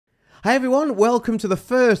Hi everyone, welcome to the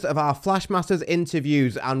first of our Flashmasters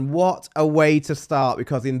interviews, and what a way to start,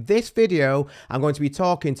 because in this video I'm going to be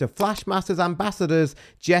talking to Flashmasters ambassadors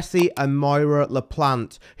Jesse and Moira La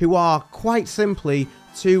Plante, who are quite simply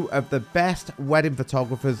two of the best wedding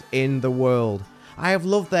photographers in the world. I have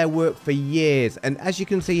loved their work for years, and as you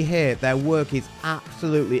can see here, their work is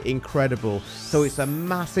absolutely incredible, so it's a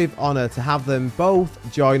massive honour to have them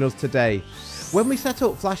both join us today. When we set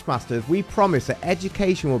up Flashmasters, we promised that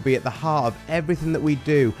education will be at the heart of everything that we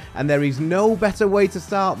do, and there is no better way to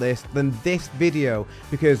start this than this video,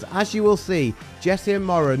 because as you will see, Jesse and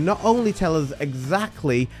Moira not only tell us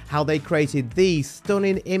exactly how they created these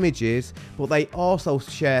stunning images, but they also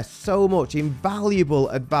share so much invaluable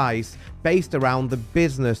advice based around the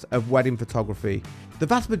business of wedding photography. The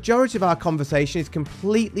vast majority of our conversation is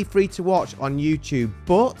completely free to watch on YouTube,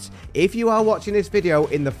 but if you are watching this video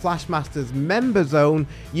in the Flashmasters member zone,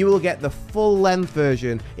 you will get the full-length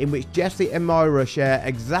version in which Jesse and Moira share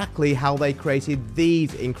exactly how they created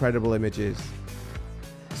these incredible images.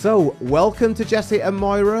 So, welcome to Jesse and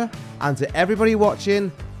Moira, and to everybody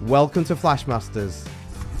watching, welcome to Flashmasters.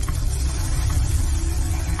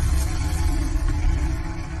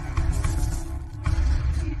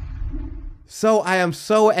 So I am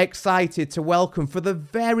so excited to welcome for the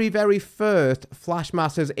very first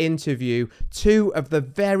Flashmasters interview two of the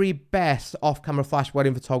very best off-camera flash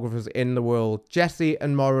wedding photographers in the world, Jesse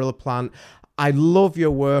and Moira La Plante. I love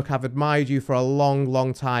your work. I've admired you for a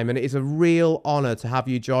long time, and it is a real honor to have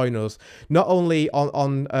you join us, not only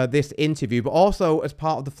on this interview, but also as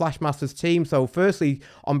part of the Flashmasters team. So firstly,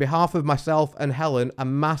 on behalf of myself and Helen, a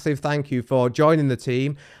massive thank you for joining the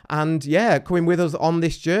team and yeah, coming with us on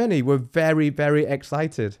this journey. We're very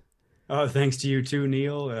excited. Oh, thanks to you too,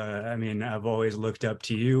 Neil. I mean, I've always looked up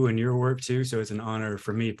to you and your work too, so it's an honor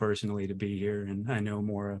for me personally to be here, and I know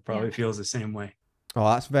Maura probably feels the same way. Oh,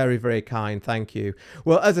 that's very kind. Thank you.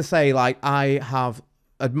 Well, as I say, like, I have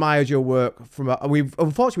admired your work from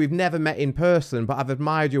unfortunately we've never met in person, but I've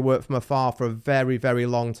admired your work from afar for a very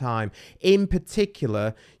long time, in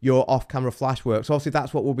particular your off-camera flash work. So obviously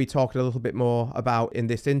that's what we'll be talking a little bit more about in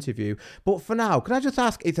this interview. But for now, can I just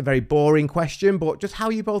ask, it's a very boring question, but just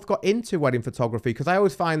how you both got into wedding photography? Because I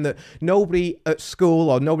always find that nobody at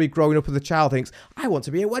school or nobody growing up as a child thinks, I want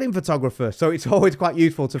to be a wedding photographer. So it's always quite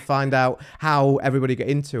useful to find out how everybody got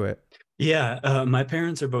into it. Yeah, my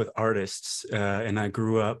parents are both artists, and I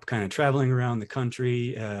grew up kind of traveling around the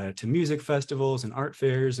country to music festivals and art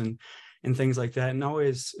fairs and things like that, and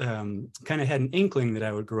always kind of had an inkling that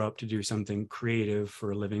I would grow up to do something creative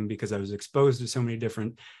for a living because I was exposed to so many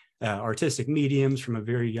different artistic mediums from a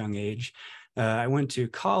very young age. I went to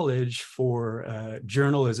college for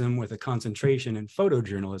journalism with a concentration in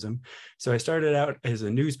photojournalism. So I started out as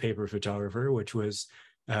a newspaper photographer, which was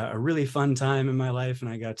a really fun time in my life, and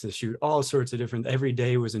I got to shoot all sorts of different. Every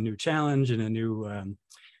day was a new challenge and a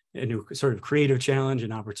new sort of creative challenge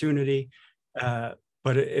and opportunity. But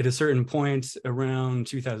at a certain point, around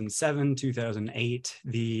 2007, 2008,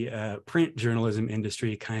 the print journalism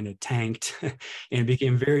industry kind of tanked, and it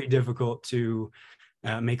became very difficult to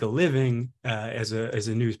make a living as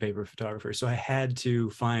a newspaper photographer. So I had to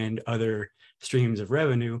find other streams of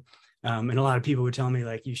revenue. And a lot of people would tell me,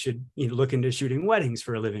 like, you should look into shooting weddings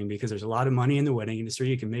for a living because there's a lot of money in the wedding industry.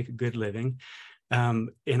 You can make a good living. And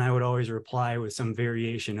I would always reply with some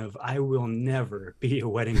variation of, I will never be a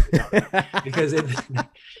wedding photographer. Because at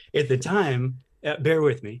the time, bear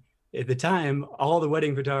with me, at the time, all the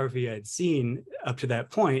wedding photography I'd seen up to that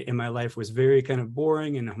point in my life was very kind of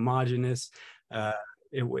boring and homogenous.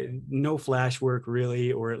 No flash work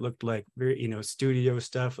really, or it looked like very studio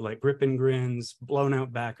stuff, like grip and grins, blown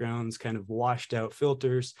out backgrounds, kind of washed out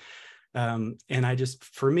filters. And I just,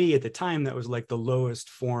 for me at the time, that was like the lowest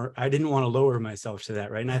form. I didn't want to lower myself to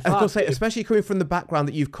that, right? And I thought, say, especially coming from the background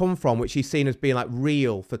that you've come from, which is seen as being like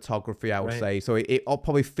real photography, I would say. So it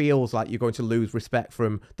probably feels like you're going to lose respect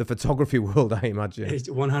from the photography world, I imagine.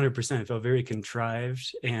 100%. It felt very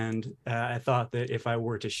contrived. And I thought that if I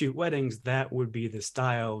were to shoot weddings, that would be the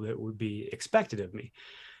style that would be expected of me.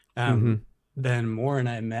 Then Moore and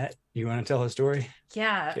I met. You want to tell a story?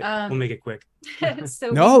 Yeah. Okay, we'll make it quick. So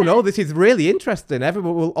no, this is really interesting.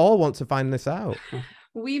 Everyone will all want to find this out.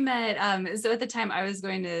 We met, so at the time I was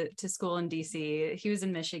going to school in DC. He was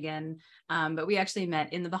in Michigan, but we actually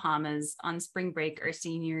met in the Bahamas on spring break, our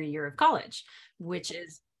senior year of college, which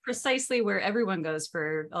is precisely where everyone goes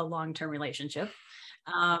for a long-term relationship.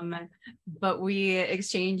 But we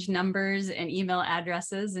exchanged numbers and email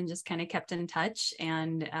addresses and just kind of kept in touch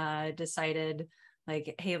and decided,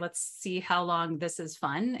 like, hey, let's see how long this is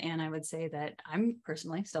fun. And I would say that I'm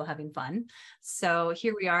personally still having fun. So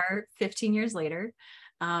here we are 15 years later.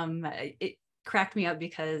 It cracked me up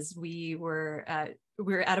because we were at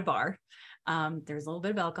a bar. There was a little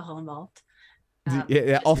bit of alcohol involved. Often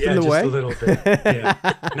the just way. a little bit. Yeah,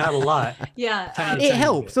 not a lot. Yeah, it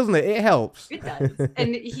helps, doesn't it? It helps. It does.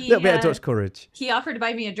 And he a little bit of Dutch courage. He offered to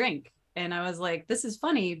buy me a drink, and I was like, "This is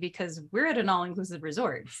funny because we're at an all-inclusive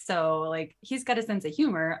resort, so like he's got a sense of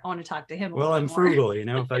humor. I want to talk to him." Well, I'm frugal, you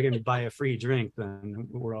know. If I can buy a free drink, then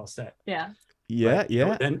we're all set. Yeah. Yeah, but,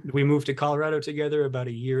 yeah. Then we moved to Colorado together about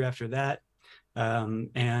a year after that,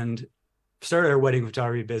 and started our wedding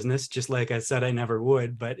photography business, just like I said I never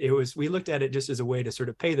would, but we looked at it just as a way to sort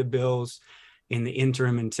of pay the bills in the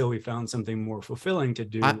interim until we found something more fulfilling to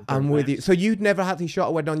do. I'm with you. So you'd never actually shot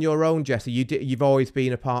a wedding on your own, Jesse? You've always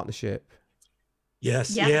been a partnership?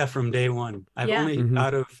 Yes, yeah, from day one. I've only,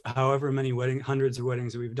 out of however many hundreds of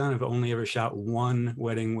weddings that we've done, I've only ever shot one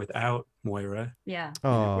wedding without Moira. Yeah.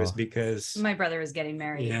 And it was because my brother was getting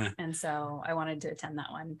married, and so I wanted to attend that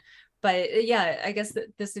one. But yeah, I guess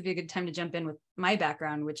this would be a good time to jump in with my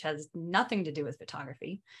background, which has nothing to do with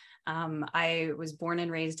photography. I was born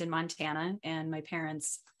and raised in Montana, and my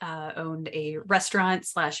parents owned a restaurant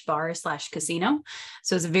 / bar / casino.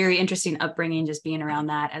 So it was a very interesting upbringing, just being around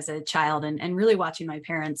that as a child and really watching my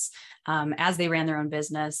parents as they ran their own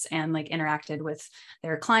business and like interacted with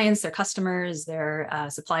their clients, their customers, their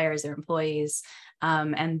suppliers, their employees.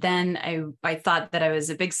 And then I thought that I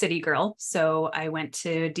was a big city girl. So I went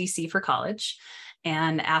to DC for college.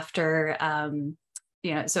 And after,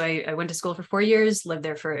 so I went to school for 4 years, lived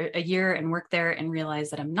there for a year and worked there, and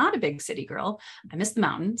realized that I'm not a big city girl. I miss the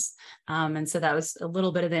mountains. And so that was a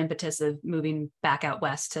little bit of the impetus of moving back out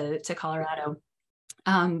west to Colorado.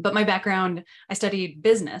 But my background, I studied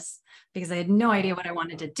business because I had no idea what I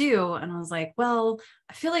wanted to do. And I was like, well,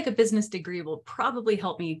 I feel like a business degree will probably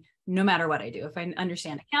help me no matter what I do, if I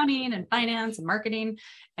understand accounting and finance and marketing.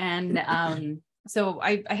 And so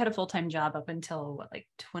I had a full-time job up until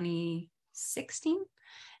 2016.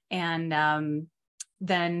 And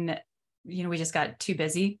then, we just got too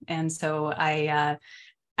busy. And so I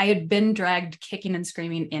had been dragged kicking and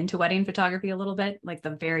screaming into wedding photography a little bit, like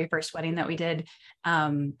the very first wedding that we did.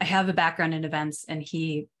 I have a background in events, and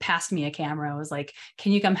he passed me a camera. I was like,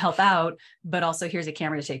 can you come help out? But also here's a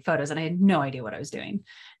camera to take photos. And I had no idea what I was doing.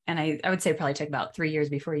 And I would say it probably took about 3 years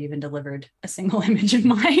before he even delivered a single image of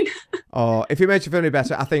mine. Oh, if it makes you feel any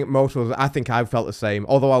better, I think I felt the same.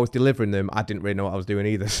 Although I was delivering them, I didn't really know what I was doing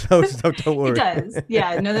either. So don't worry. It does.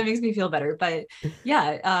 Yeah, no, that makes me feel better. But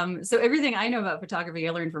yeah, so everything I know about photography,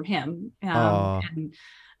 I learned from him. And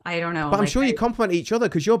I don't know. But I'm sure you complement each other,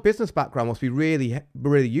 because your business background must be really,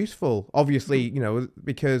 really useful. Obviously,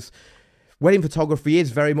 because wedding photography is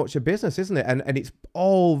very much a business, isn't it? And it's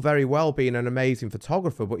all very well being an amazing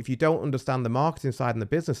photographer, but if you don't understand the marketing side and the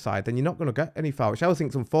business side, then you're not going to get any far, which I always think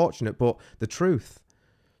is unfortunate, but the truth.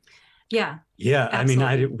 Yeah. Yeah. Absolutely.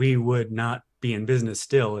 I mean, we would not be in business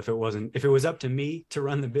still if it was up to me to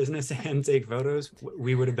run the business and take photos,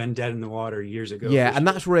 we would have been dead in the water years ago. Yeah. And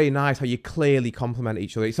that's really nice how you clearly complement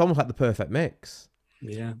each other. It's almost like the perfect mix.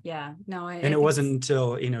 Yeah. Yeah. No, and it wasn't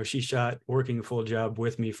until, she shot working a full job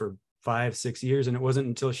with me for 5-6 years. And it wasn't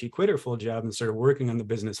until she quit her full job and started working on the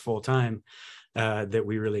business full time that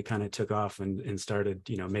we really kind of took off and started,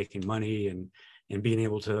 making money and being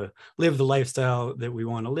able to live the lifestyle that we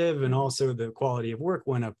want to live. And also the quality of work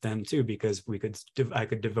went up then too, because I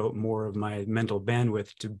could devote more of my mental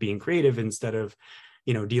bandwidth to being creative instead of,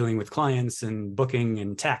 dealing with clients and booking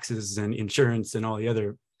and taxes and insurance and all the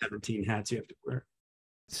other 17 hats you have to wear.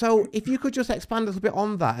 So if you could just expand a little bit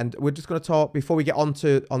on that, and we're just going to talk before we get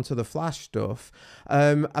onto the flash stuff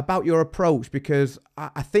about your approach, because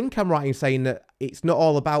I think I'm right in saying that it's not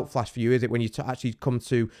all about flash for you, is it? When you actually come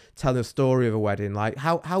to telling a story of a wedding, like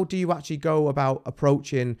how do you actually go about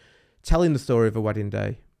approaching telling the story of a wedding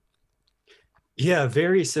day? Yeah,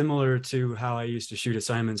 very similar to how I used to shoot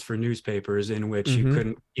assignments for newspapers, in which you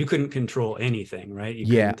couldn't control anything, right? You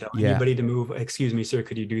couldn't tell anybody to move. Excuse me, sir,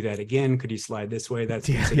 could you do that again? Could you slide this way? That's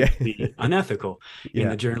considered to be unethical in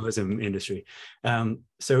the journalism industry.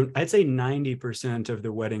 So I'd say 90% of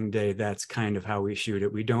the wedding day, that's kind of how we shoot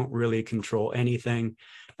it. We don't really control anything.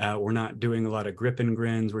 We're not doing a lot of grip and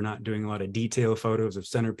grins. We're not doing a lot of detail photos of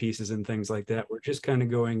centerpieces and things like that. We're just kind of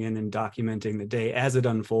going in and documenting the day as it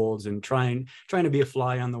unfolds and trying to be a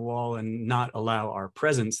fly on the wall and not allow our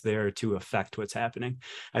presence there to affect what's happening.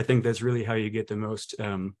 I think that's really how you get the most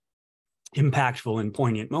impactful and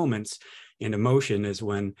poignant moments in emotion, is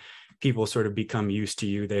when people sort of become used to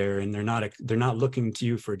you there and they're not looking to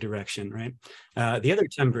you for direction, right? The other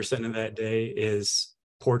 10% of that day is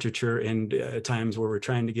portraiture and times where we're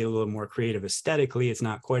trying to get a little more creative aesthetically. It's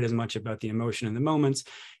not quite as much about the emotion in the moments.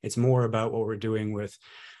 It's more about what we're doing with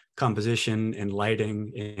composition and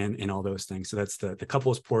lighting and all those things. So that's the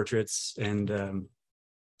couples portraits and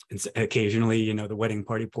occasionally, you know, the wedding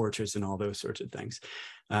party portraits and all those sorts of things.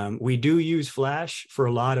 We do use flash for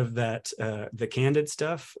a lot of that, the candid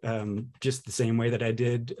stuff, just the same way that I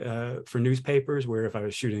did for newspapers, where if I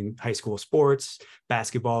was shooting high school sports,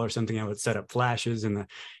 basketball or something, I would set up flashes in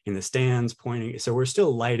the stands pointing. So we're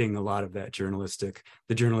still lighting a lot of that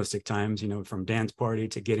the journalistic times, you know, from dance party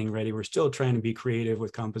to getting ready. We're still trying to be creative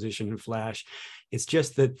with composition and flash. It's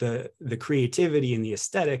just that the creativity and the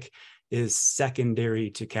aesthetic is secondary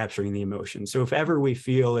to capturing the emotion. So if ever we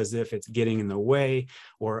feel as if it's getting in the way,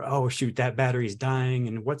 or, oh shoot, that battery's dying,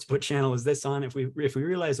 and what channel is this on? If we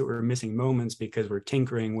realize that we're missing moments because we're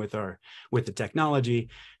tinkering with the technology,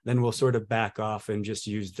 then we'll sort of back off and just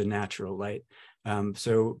use the natural light.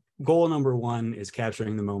 So goal number one is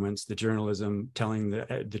capturing the moments, the journalism, telling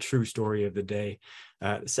the true story of the day.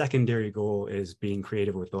 The secondary goal is being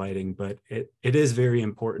creative with lighting, but it is very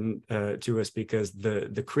important to us because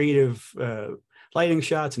the creative lighting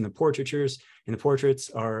shots and the portraits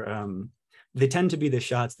are, they tend to be the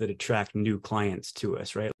shots that attract new clients to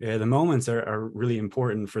us, right? The moments are really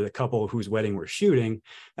important for the couple whose wedding we're shooting,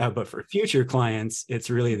 but for future clients, it's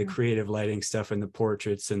really the creative lighting stuff and the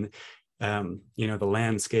portraits and you know, the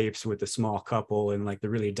landscapes with the small couple and like the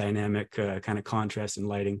really dynamic kind of contrast and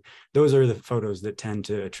lighting. Those are the photos that tend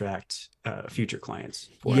to attract future clients.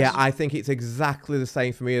 Yeah, I think it's exactly the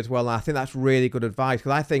same for me as well. And I think that's really good advice,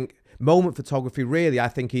 because I think moment photography really, I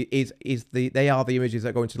think they are the images that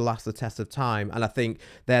are going to last the test of time, and I think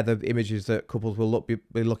they're the images that couples will be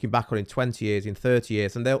looking back on in 20 years, in 30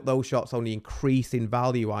 years, and those shots only increase in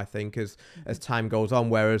value, I think, as time goes on.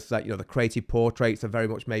 Whereas that, you know, the creative portraits are very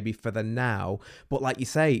much maybe for the now, but like you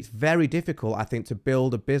say, it's very difficult, I think, to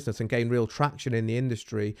build a business and gain real traction in the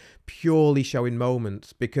industry purely showing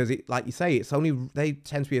moments, because it, like you say, it's only, they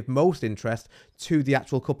tend to be of most interest to the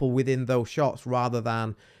actual couple within those shots rather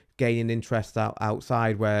than gaining interest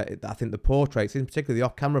outside, where I think the portraits, in particular the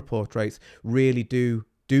off-camera portraits, really do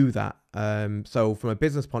that. So from a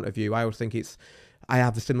business point of view, I always think I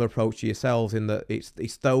have a similar approach to yourselves in that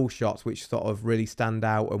it's those shots which sort of really stand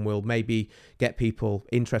out and will maybe get people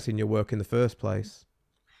interested in your work in the first place.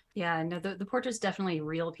 Yeah, no, the portraits definitely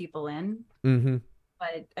reel people in. Mm-hmm.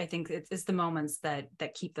 But I think it's the moments that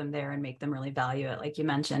keep them there and make them really value it, like you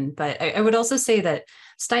mentioned. But I would also say that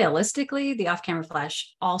stylistically, the off-camera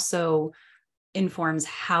flash also informs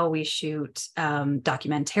how we shoot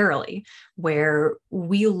documentarily, where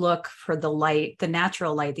we look for the light, the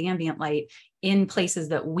natural light, the ambient light in places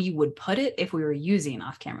that we would put it if we were using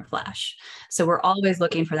off-camera flash. So we're always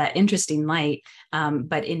looking for that interesting light,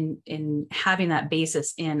 but in having that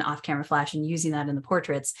basis in off-camera flash and using that in the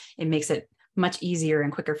portraits, it makes it much easier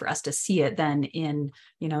and quicker for us to see it than in,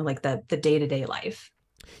 you know, like the day-to-day life.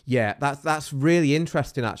 Yeah, that's really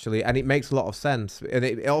interesting, actually, and it makes a lot of sense, and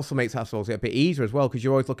it also makes that a bit easier as well, because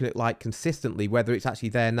you're always looking at like consistently whether it's actually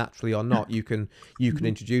there naturally or not. You can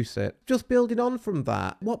introduce it. Just building on from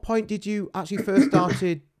that, what point did you actually first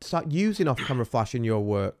start using off-camera flash in your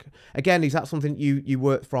work? Again, is that something you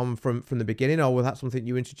worked from the beginning, or was that something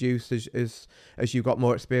you introduced as you got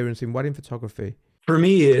more experience in wedding photography? For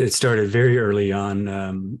me, it started very early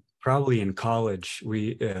on, probably in college.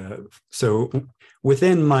 So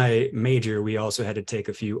within my major, we also had to take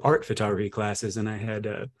a few art photography classes, and I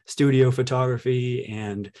had studio photography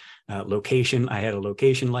and location. I had a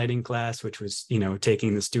location lighting class, which was, you know,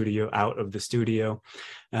 taking the studio out of the studio.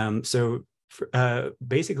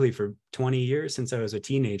 Basically for 20 years, since I was a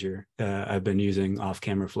teenager, I've been using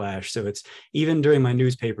off-camera flash. So it's, even during my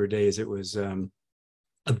newspaper days, it was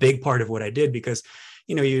a big part of what I did, because,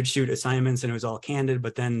 you know, you'd shoot assignments and it was all candid,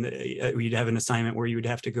 but then you'd have an assignment where you would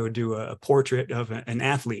have to go do a portrait of an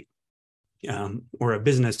athlete or a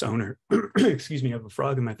business owner, excuse me, I have a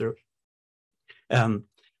frog in my throat, and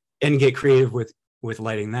get creative with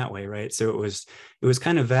lighting that way, right? So it was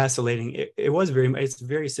kind of vacillating. It's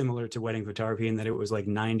very similar to wedding photography in that it was like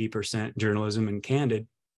 90% journalism and candid.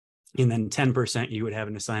 And then 10% you would have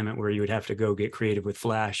an assignment where you would have to go get creative with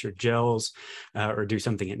flash or gels, or do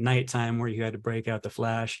something at nighttime where you had to break out the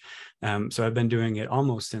flash. So I've been doing it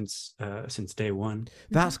almost since day one.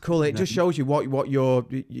 That's cool. It just shows you what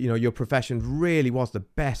your profession really was the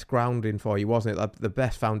best grounding for you, wasn't it? Like the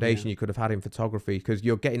best foundation you could have had in photography, because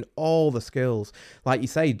you're getting all the skills. Like you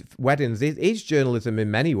say, weddings is journalism in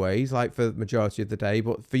many ways, like for the majority of the day,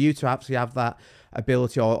 but for you to actually have that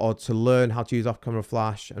ability or to learn how to use off-camera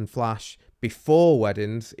flash and flash before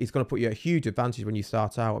weddings is going to put you at a huge advantage when you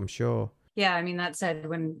start out, I'm sure. Yeah, I mean, that said,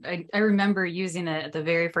 when I remember using it at the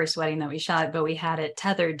very first wedding that we shot, but we had it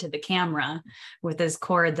tethered to the camera with this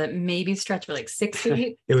cord that maybe stretched for like 6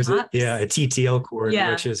 feet. It was tops. a TTL cord,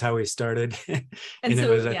 Yeah. which is how we started. And And it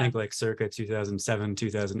so, was, I yeah. think, like circa 2007,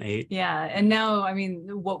 2008. Yeah. And now, I mean,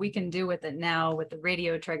 what we can do with it now with the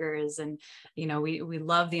radio triggers, and, you know, we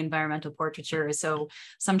love the environmental portraiture. So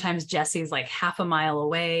sometimes Jesse's like half a mile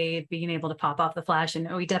away, being able to pop off the flash.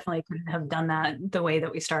 And we definitely couldn't have done that the way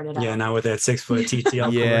that we started out. Yeah, now with that 6-foot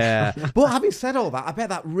TTL Yeah. cord. But having said all that, I bet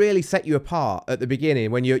that really set you apart at the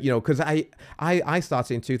beginning when you know, because I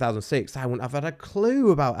started in 2006. I wouldn't have had a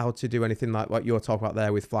clue about how to do anything like what you're talking about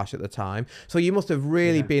there with Flash at the time. So you must have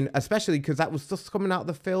really been, especially because that was just coming out of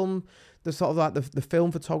the film, the sort of like the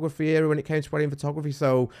film photography era when it came to wedding photography.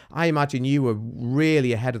 So I imagine you were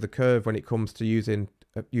really ahead of the curve when it comes to using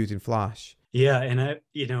Flash. Yeah, and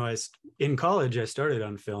as in college, I started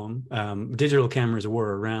on film. Digital cameras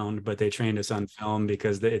were around, but they trained us on film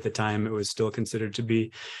because at the time it was still considered to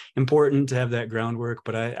be important to have that groundwork.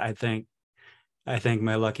 But I thank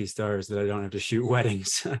my lucky stars that I don't have to shoot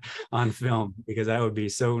weddings on film, because I would be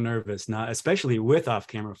so nervous, especially with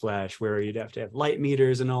off-camera flash, where you'd have to have light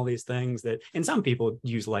meters and all these things and some people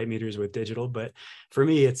use light meters with digital, but for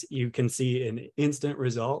me, you can see an instant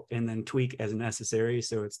result and then tweak as necessary.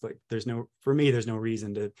 So it's like, there's no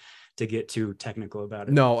reason to get too technical about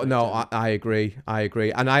it. No, I agree.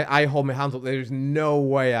 And I hold my hands up. There's no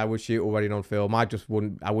way I would shoot a wedding on film. I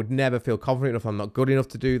would never feel confident enough. I'm not good enough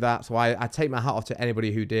to do that. So I take my hat off to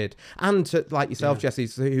anybody who did. And to, like yourself, Jesse,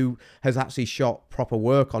 who has actually shot proper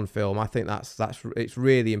work on film. I think it's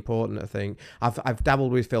really important, I think. I've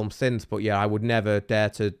dabbled with film since, but yeah, I would never dare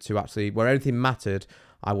to actually, where anything mattered,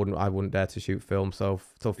 I wouldn't dare to shoot film. So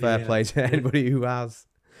fair play to anybody who has.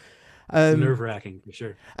 Nerve-wracking for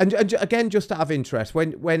sure. And again, just out of interest,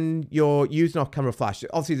 when you're using off-camera flash,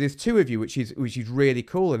 obviously there's two of you, which is really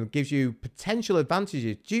cool and gives you potential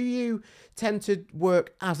advantages. Do you tend to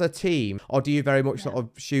work as a team, or do you very much sort of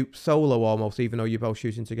shoot solo almost, even though you're both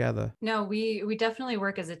shooting together? No, we definitely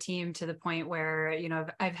work as a team, to the point where, you know,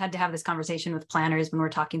 I've had to have this conversation with planners when we're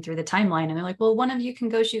talking through the timeline, and they're like, well, one of you can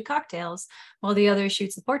go shoot cocktails while the other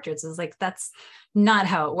shoots the portraits. It's like, that's not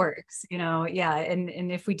how it works, you know? Yeah.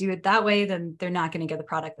 And if we do it that way, then they're not going to get the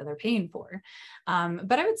product that they're paying for.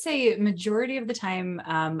 But I would say majority of the time,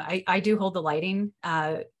 I do hold the lighting.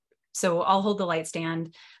 So I'll hold the light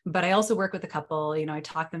stand, but I also work with a couple, you know, I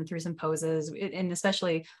talk them through some poses, and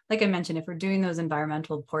especially, like I mentioned, if we're doing those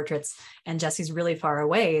environmental portraits and Jesse's really far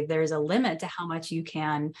away, there's a limit to how much you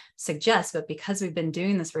can suggest. But because we've been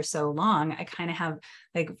doing this for so long, I kind of have,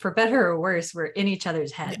 like, for better or worse, we're in each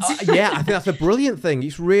other's heads. Yeah, I think that's a brilliant thing.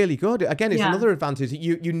 It's really good. Again, it's another advantage.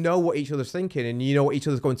 You know what each other's thinking, and you know what each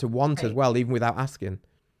other's going to want as well, even without asking.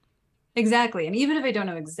 Exactly. And even if I don't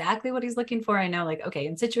know exactly what he's looking for, I know, like, okay,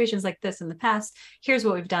 in situations like this in the past, here's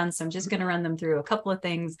what we've done. So I'm just going to run them through a couple of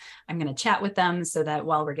things. I'm going to chat with them so that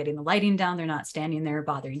while we're getting the lighting down, they're not standing there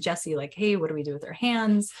bothering Jesse, like, hey, what do we do with our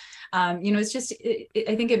hands? You know, it's just,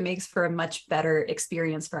 I think it makes for a much better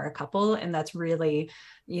experience for our couple. And that's really,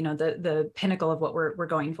 you know, the pinnacle of what we're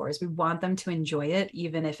going for, is we want them to enjoy it,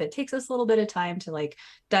 even if it takes us a little bit of time to, like,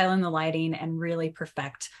 dial in the lighting and really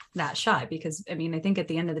perfect that shot. Because I mean, I think at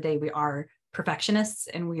the end of the day, we are perfectionists,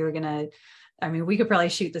 and we could probably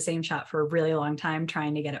shoot the same shot for a really long time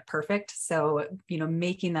trying to get it perfect. So, you know,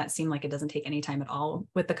 making that seem like it doesn't take any time at all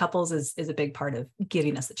with the couples is a big part of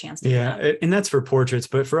giving us the chance to do that. And that's for portraits,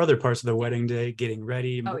 but for other parts of the wedding day, getting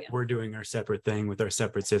ready, we're doing our separate thing with our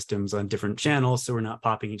separate systems on different channels, so we're not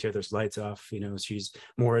popping each other's lights off. You know,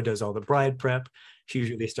 Maura does all the bride prep. She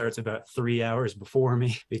usually starts about 3 hours before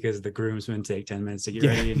me, because the groomsmen take 10 minutes to get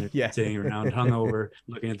ready, and they're sitting around hungover,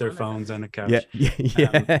 looking at their phones on the couch.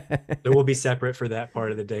 So we'll be separate for that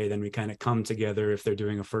part of the day. Then we kind of come together if they're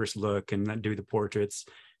doing a first look and do the portraits.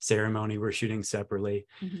 Ceremony, we're shooting separately.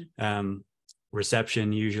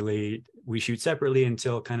 Reception, usually we shoot separately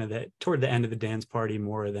until kind of toward the end of the dance party.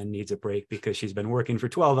 Maura then needs a break because she's been working for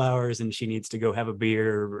 12 hours and she needs to go have a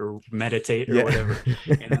beer or meditate or whatever.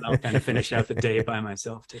 And then I'll kind of finish out the day by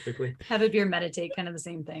myself, typically. Have a beer, meditate, kind of the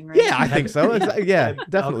same thing, right? Yeah, I think so. Yeah,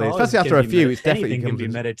 definitely. Especially after a few, it's definitely can be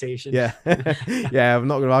meditation. Yeah. Yeah, I'm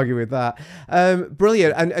not going to argue with that.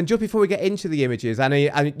 Brilliant. And just before we get into the images, and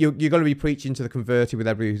you're going to be preaching to the converted with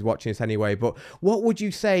everybody who's watching this anyway, but what would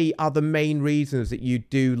you say are the main reasons that you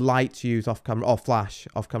do like to use off-camera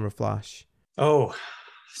flash? Oh,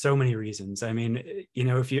 so many reasons. I mean, you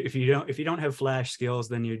know, if you don't have flash skills,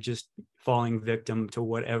 then you're just falling victim to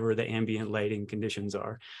whatever the ambient lighting conditions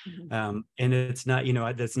are. And it's not, you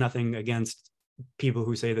know, that's nothing against people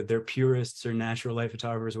who say that they're purists or natural light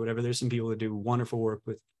photographers or whatever. There's some people that do wonderful work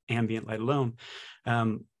with ambient light alone.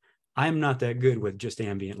 I'm not that good with just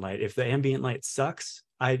ambient light. If the ambient light sucks,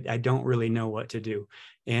 I don't really know what to do,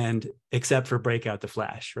 and except for break out the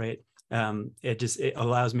flash, right? It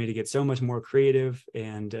allows me to get so much more creative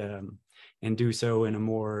and do so in a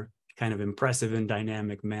more kind of impressive and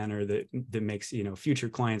dynamic manner that makes, you know, future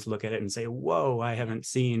clients look at it and say, whoa, I haven't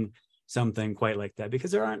seen something quite like that,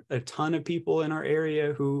 because there aren't a ton of people in our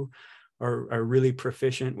area who are really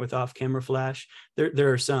proficient with off-camera flash.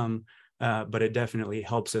 There are some, but it definitely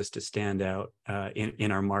helps us to stand out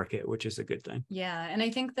in our market, which is a good thing. Yeah, and I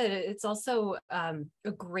think that it's also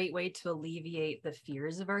a great way to alleviate the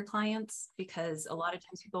fears of our clients, because a lot of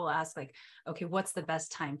times people will ask like, okay, what's the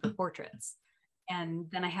best time for portraits? And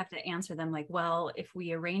then I have to answer them like, well, if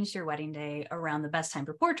we arranged your wedding day around the best time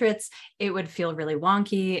for portraits, it would feel really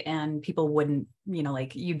wonky and people wouldn't, you know,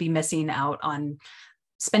 like you'd be missing out on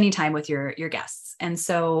spending time with your guests. And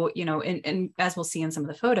so, you know, and as we'll see in some of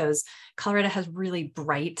the photos, Colorado has really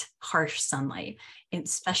bright, harsh sunlight,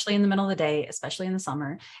 especially in the middle of the day, especially in the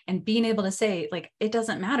summer. And being able to say, like, it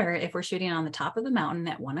doesn't matter if we're shooting on the top of the mountain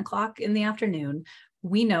at 1 o'clock in the afternoon,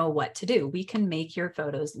 we know what to do. We can make your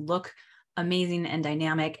photos look amazing and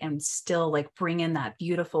dynamic and still like bring in that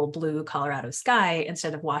beautiful blue Colorado sky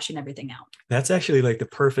instead of washing everything out. That's actually like the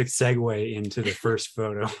perfect segue into the first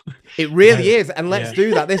photo. It really is. And let's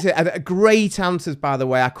do that. This is great answers, by the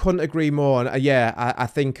way. I couldn't agree more. And I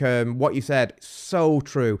think what you said, so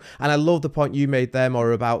true. And I love the point you made there,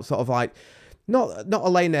 Moira, about sort of like, not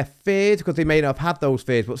allaying their fears, because they may not have had those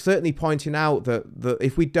fears, but certainly pointing out that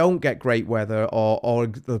if we don't get great weather or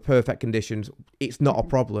the perfect conditions, it's not a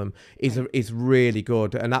problem, is really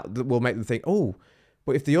good. And that will make them think, oh,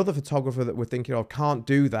 but if the other photographer that we're thinking of can't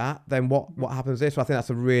do that, then what happens this? So I think that's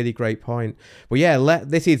a really great point. But yeah,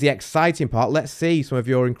 this is the exciting part. Let's see some of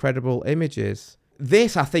your incredible images.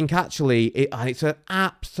 This, I think, actually, it's an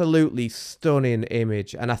absolutely stunning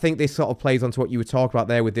image. And I think this sort of plays onto what you were talking about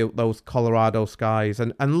there with those Colorado skies.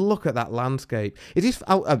 And look at that landscape. Is this,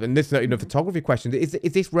 and this is not even a photography question, is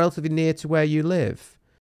this relatively near to where you live?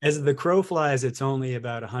 As the crow flies, it's only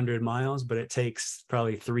about 100 miles, but it takes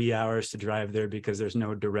probably 3 hours to drive there because there's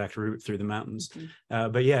no direct route through the mountains.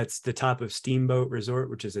 But yeah, it's the top of Steamboat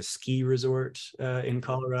Resort, which is a ski resort in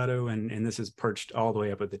Colorado. And this is perched all the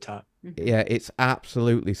way up at the top. Yeah, it's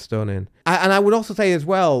absolutely stunning. And I would also say as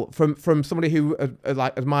well, from somebody who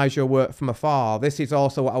like admires your work from afar, this is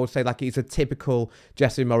also what I would say, like, it's a typical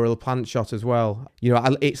Jesse Moira La Plante shot as well. You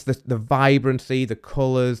know, it's the vibrancy, the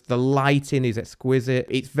colors, the lighting is exquisite.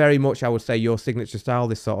 It's very much, I would say, your signature style,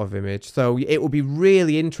 this sort of image. So it would be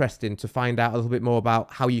really interesting to find out a little bit more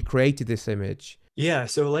about how you created this image. Yeah,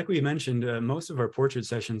 so like we mentioned, most of our portrait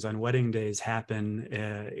sessions on wedding days happen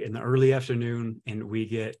in the early afternoon, and we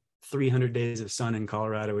get 300 days of sun in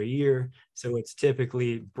Colorado a year. So it's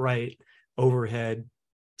typically bright overhead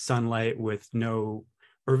sunlight with no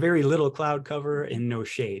or very little cloud cover and no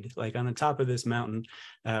shade, like on the top of this mountain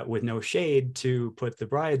with no shade to put the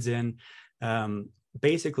brides in.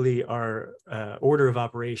 Basically, our order of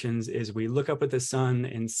operations is we look up at the sun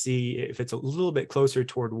and see if it's a little bit closer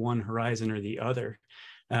toward one horizon or the other.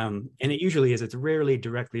 And it usually is. It's rarely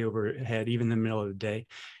directly overhead, even in the middle of the day.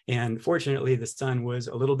 And fortunately, the sun was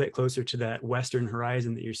a little bit closer to that western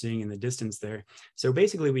horizon that you're seeing in the distance there. So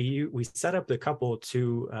basically, we set up the couple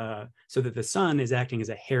to so that the sun is acting as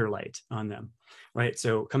a hair light on them, right?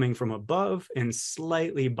 So coming from above and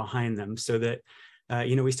slightly behind them, so that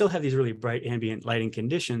you know, we still have these really bright ambient lighting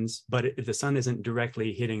conditions, but the sun isn't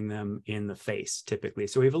directly hitting them in the face typically.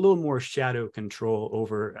 So we have a little more shadow control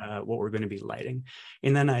over what we're going to be lighting.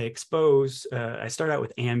 And then I start out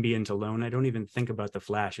with ambient alone. I don't even think about the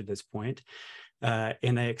flash at this point.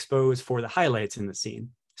 And I expose for the highlights in the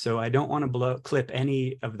scene. So I don't want to clip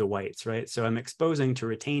any of the whites, right? So I'm exposing to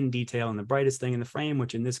retain detail in the brightest thing in the frame,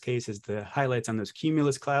 which in this case is the highlights on those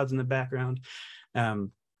cumulus clouds in the background.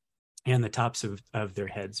 And the tops of their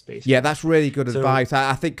heads, basically. Yeah, that's really good advice.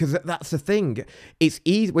 I think, because that's the thing. It's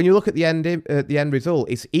easy when you look at the end result.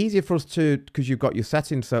 It's easier for us to, because you've got your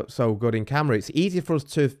settings so good in camera. It's easier for us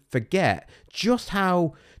to forget just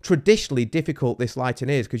how traditionally difficult this lighting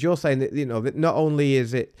is. Because you're saying that, you know, that not only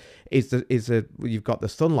is you've got the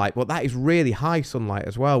sunlight, but that is really high sunlight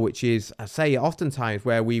as well, which is, I say, oftentimes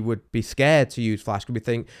where we would be scared to use flash because we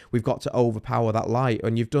think we've got to overpower that light.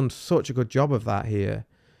 And you've done such a good job of that here.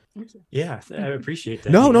 Yeah, I appreciate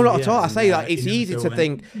that. No, not at all. I say that it's easy to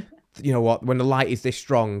think, you know what, when the light is this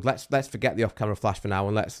strong, let's forget the off-camera flash for now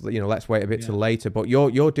and let's wait a bit till later. But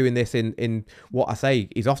you're doing this in what I say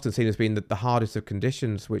is often seen as being the hardest of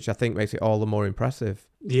conditions, which I think makes it all the more impressive.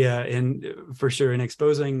 Yeah, and for sure, in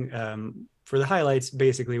exposing for the highlights,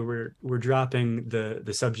 basically we're dropping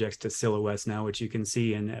the subjects to silhouettes now, which you can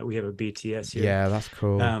see, and we have a BTS here. Yeah, that's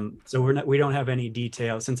cool. So we don't have any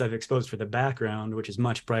detail. Since I've exposed for the background, which is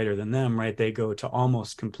much brighter than them, right? They go to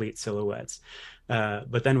almost complete silhouettes.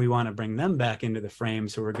 But then we want to bring them back into the frame,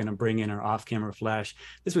 so we're going to bring in our off-camera flash.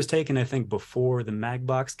 This was taken, I think, before the mag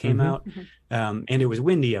box came out, and it was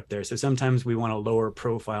windy up there. So sometimes we want a lower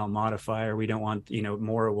profile modifier. We don't want, you know,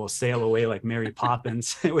 Moira will sail away like Mary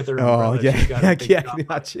Poppins with her umbrella. Oh, yeah,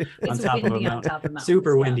 on top of a mountain.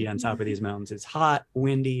 Super windy on top of these mountains. It's hot,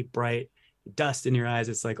 windy, bright, dust in your eyes.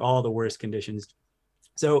 It's like all the worst conditions.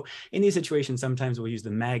 So in these situations, sometimes we'll use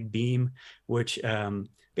the mag beam, which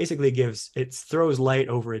basically throws light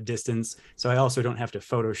over a distance. So I also don't have to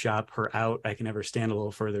Photoshop her out. I can have her stand a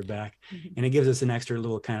little further back, and it gives us an extra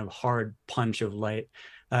little kind of hard punch of light.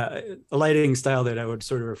 A lighting style that I would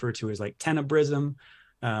sort of refer to as like tenebrism,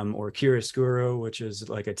 or chiaroscuro, which is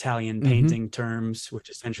like Italian painting terms, which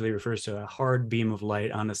essentially refers to a hard beam of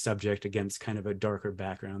light on a subject against kind of a darker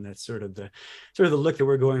background. That's sort of the look that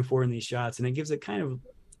we're going for in these shots, and it gives it kind of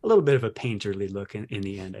a little bit of a painterly look in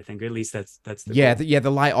the end, I think. Or at least that's the goal. The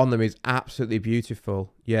light on them is absolutely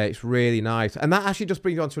beautiful. Yeah, it's really nice. And that actually just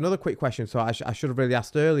brings you on to another quick question. So I should have really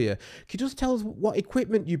asked earlier. Can you just tell us what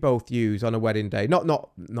equipment you both use on a wedding day? Not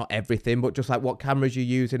everything, but just like what cameras you're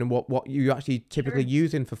using and what you actually typically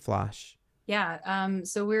using for flash. Yeah,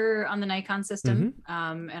 so we're on the Nikon system,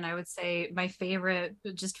 and I would say my favorite,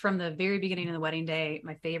 just from the very beginning of the wedding day,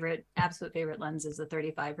 my absolute favorite lens is the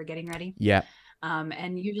 35 for getting ready. Yeah.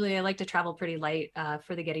 And usually I like to travel pretty light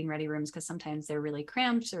for the getting ready rooms, because sometimes they're really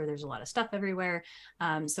cramped or there's a lot of stuff everywhere.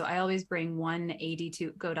 So I always bring one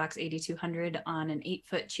Godox 8200 on an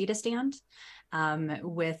 8-foot cheetah stand, and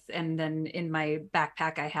then in my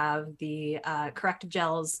backpack I have the corrective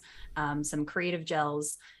gels, some creative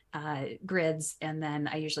gels, grids, and then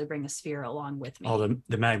I usually bring a sphere along with me. Oh,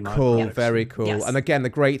 the Magmod. Cool, products. very cool. Yes. And again, the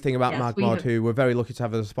great thing about Magmod, who we're very lucky to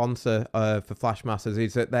have as a sponsor for Flashmasters,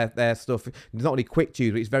 is that their stuff is not only quick to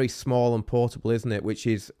use, but it's very small and portable, isn't it? Which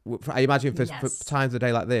is, I imagine for times of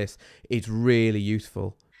day like this, it's really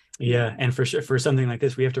useful. Yeah, and for something like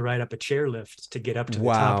this, we have to ride up a chairlift to get up to the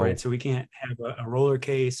top, right? So we can't have a roller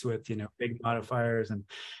case with, you know, big modifiers and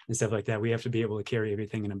stuff like that. We have to be able to carry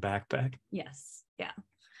everything in a backpack. Yes. Yeah.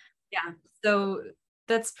 So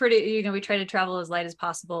that's pretty, you know, we try to travel as light as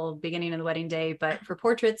possible beginning of the wedding day. But for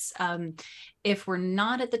portraits, if we're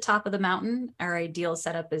not at the top of the mountain, our ideal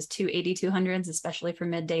setup is two 8200s, especially for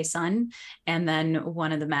midday sun, and then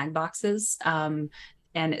one of the mag boxes.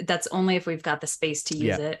 And that's only if we've got the space to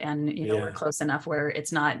use it, and you know we're close enough where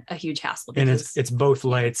it's not a huge hassle. And it's both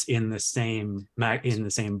lights in the same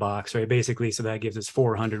box, right? Basically, so that gives us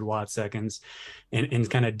 400 watt seconds, and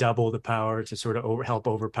kind of double the power to sort of help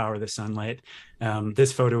overpower the sunlight.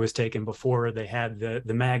 This photo was taken before they had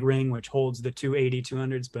the mag ring, which holds the two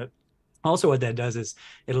 8200s, but also what that does is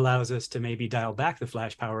it allows us to maybe dial back the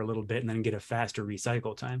flash power a little bit and then get a faster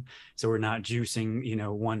recycle time. So we're not juicing, you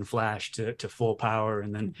know, one flash to full power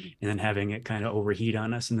and then having it kind of overheat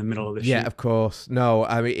on us in the middle of the shoot. Yeah, of course. No,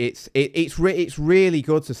 I mean, it's really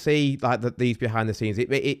good to see like these behind the scenes.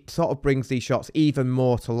 It sort of brings these shots even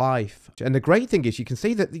more to life. And the great thing is you can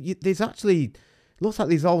see that there's actually, looks like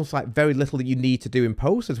there's almost like very little that you need to do in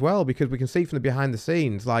post as well, because we can see from the behind the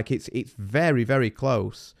scenes, like it's very, very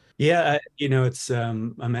close. Yeah, you know, it's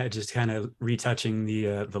I'm just kind of retouching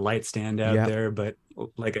the light stand out there, but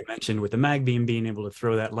like I mentioned, with the mag beam being able to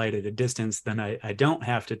throw that light at a distance, then I don't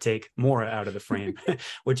have to take Moira out of the frame,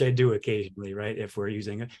 which I do occasionally, right? If we're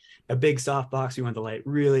using a big softbox, we want the light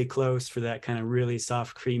really close for that kind of really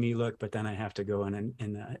soft, creamy look, but then I have to go in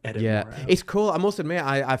and edit Moira out. It's cool. I must admit,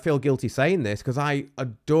 I feel guilty saying this because I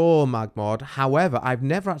adore Magmod. However, I've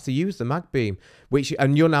never actually used the mag beam,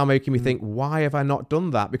 and you're now making me think, why have I not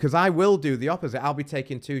done that? Because I will do the opposite. I'll be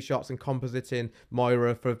taking 2 shots and compositing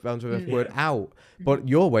Moira for a word out. But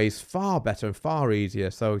your way is far better and far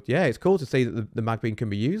easier. So yeah, it's cool to see that the mag beam can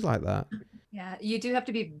be used like that. Yeah, you do have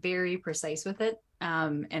to be very precise with it.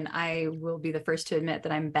 And I will be the first to admit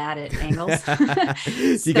that I'm bad at angles.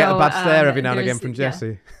 Do you get a bad stare every now and again from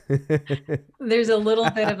Jesse? There's a little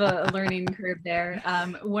bit of a learning curve there.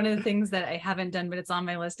 One of the things that I haven't done, but it's on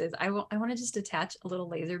my list, is I want to just attach a little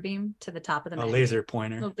laser beam to the top of the laser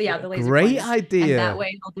pointer. Yeah, the laser Great pointer. idea. And that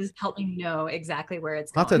way it'll just help me know exactly where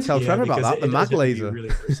it's going. I have to tell Trevor about that, the mag laser. Really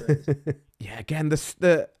precise. Yeah, again,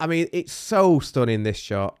 I mean, it's so stunning, this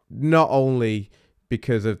shot. Not only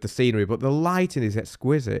because of the scenery, but the lighting is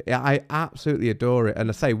exquisite. I absolutely adore it. And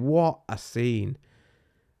I say, what a scene.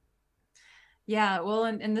 Yeah, well,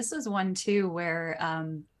 and this was one too where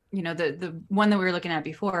you know, the one that we were looking at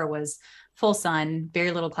before was full sun,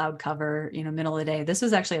 very little cloud cover, you know, middle of the day. This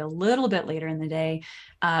was actually a little bit later in the day,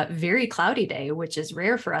 very cloudy day, which is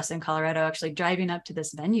rare for us in Colorado. Actually driving up to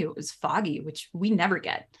this venue, it was foggy, which we never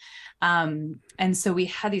get. And so we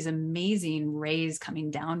had these amazing rays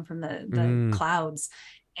coming down from the clouds.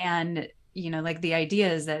 And you know, like the idea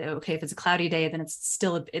is that, okay, if it's a cloudy day, then it's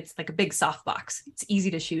like a big softbox. It's easy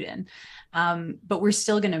to shoot in. But we're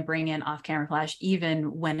still going to bring in off-camera flash, even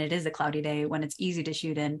when it is a cloudy day, when it's easy to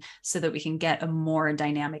shoot in, so that we can get a more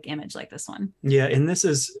dynamic image like this one. Yeah. And this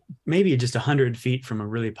is maybe just 100 feet from a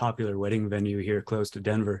really popular wedding venue here close to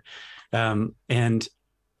Denver. And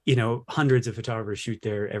you know, hundreds of photographers shoot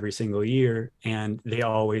there every single year, and they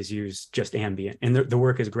always use just ambient. And the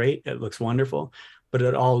work is great. It looks wonderful, but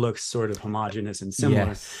it all looks sort of homogeneous and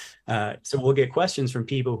similar. Yes. So we'll get questions from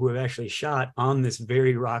people who have actually shot on this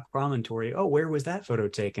very rock promontory. Oh, where was that photo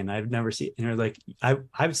taken? I've never seen. And they're like,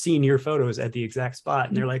 I've seen your photos at the exact spot.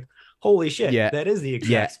 And they're like, holy shit, that is the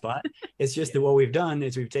exact spot. It's just that what we've done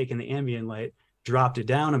is we've taken the ambient light, dropped it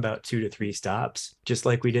down about 2 to 3 stops, just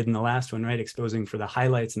like we did in the last one, right? Exposing for the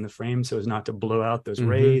highlights in the frame so as not to blow out those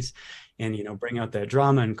rays, and, you know, bring out that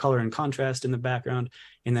drama and color and contrast in the background,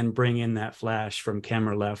 and then bring in that flash from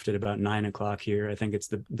camera left at about 9 o'clock here. I think it's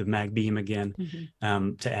the mag beam again,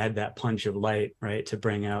 to add that punch of light, right? To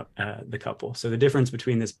bring out the couple. So the difference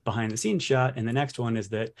between this behind the scenes shot and the next one is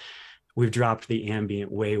that we've dropped the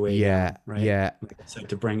ambient way down, right? Like I said,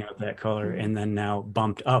 to bring out that color, and then now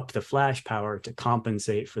bumped up the flash power to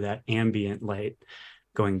compensate for that ambient light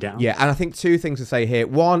going down. Yeah, and I think 2 things to say here.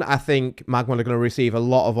 One, I think Magma are going to receive a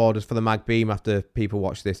lot of orders for the mag beam after people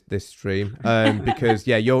watch this stream, because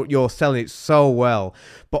you're selling it so well.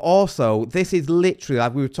 But also, this is literally,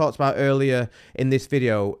 like we talked about earlier in this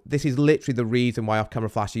video, this is literally the reason why off-camera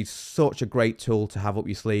flash is such a great tool to have up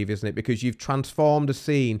your sleeve, isn't it? Because you've transformed a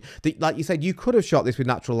scene that, like you said, you could have shot this with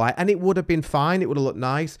natural light and it would have been fine, it would have looked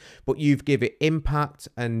nice, but you've given it impact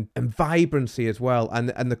and vibrancy as well, and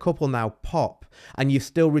the couple now pop, and you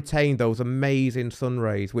still retain those amazing sun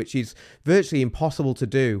rays, which is virtually impossible to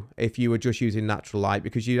do if you were just using natural light,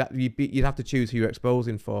 because you'd have to choose who you're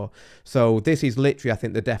exposing for. So this is literally, I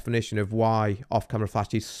think, the definition of why off-camera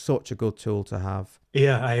flash is such a good tool to have.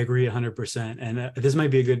 Yeah, I agree 100%. And this might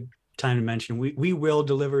be a good time to mention, we will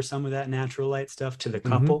deliver some of that natural light stuff to the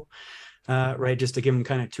couple. Right, just to give them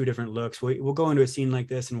kind of 2 different looks. We'll go into a scene like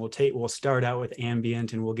this, and we'll start out with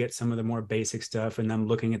ambient, and we'll get some of the more basic stuff and them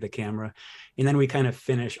looking at the camera, and then we kind of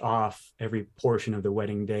finish off every portion of the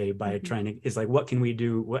wedding day by trying to, it's like, what can we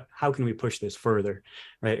do? How can we push this further,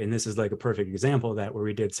 right? And this is like a perfect example of that, where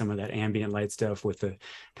we did some of that ambient light stuff with the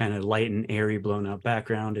kind of light and airy blown out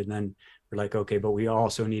background, and then we're like, okay, but we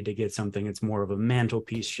also need to get something that's more of a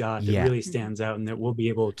mantelpiece shot that really stands out and that we'll be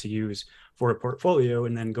able to use for a portfolio.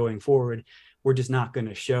 And then going forward, we're just not going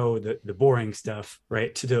to show the boring stuff,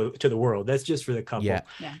 right, to the world. That's just for the couple.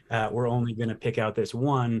 We're only going to pick out this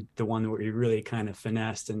one, the one that we really kind of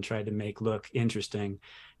finessed and tried to make look interesting.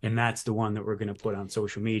 And that's the one that we're going to put on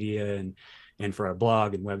social media and for our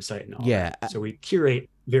blog and website and all that. So we curate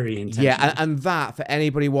very intentionally. Yeah, and that, for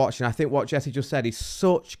anybody watching, I think what Jesse just said is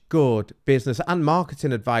such good business and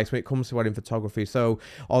marketing advice when it comes to wedding photography. So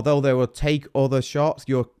although they will take other shots,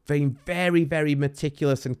 you're being very, very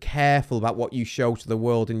meticulous and careful about what you show to the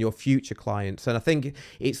world and your future clients. And I think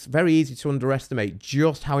it's very easy to underestimate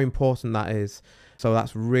just how important that is. So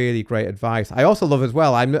that's really great advice. I also love as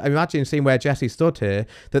well, I'm imagining seeing where Jesse stood here,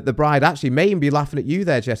 that the bride actually may even be laughing at you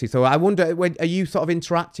there, Jesse. So I wonder, are you sort of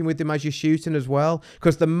interacting with them as you're shooting as well?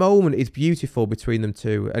 Because the moment is beautiful between them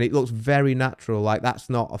two, and it looks very natural, like that's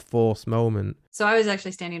not a forced moment. So I was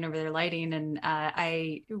actually standing over there lighting, and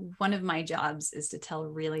one of my jobs is to tell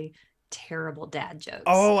really terrible dad jokes.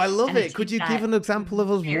 Oh, I love it. Could you give an example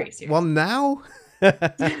of us one now?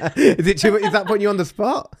 Is that putting you on the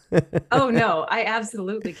spot? Oh no, I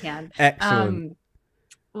absolutely can. Excellent.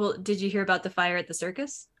 Well, did you hear about the fire at the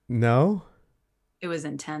circus? No. It was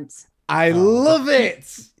intense. I love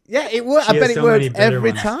it. Yeah, it works. I bet it works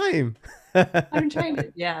every time. I'm trying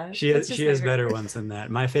to. Yeah, she has better ones than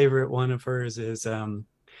that. My favorite one of hers is, do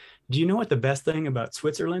you know what the best thing about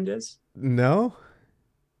Switzerland is? No.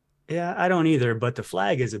 Yeah, I don't either, but the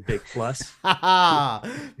flag is a big plus.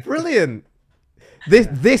 Brilliant.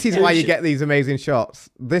 This is why you get these amazing shots.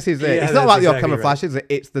 This is it. It's not like the off-camera flashes.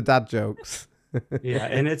 It's the dad jokes. Yeah,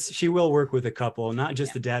 and she will work with a couple, not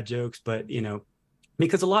just the dad jokes, but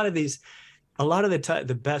because a lot of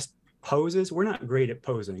the best poses, we're not great at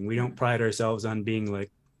posing. We don't pride ourselves on being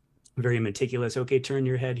like very meticulous. Okay, turn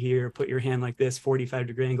your head here, put your hand like this,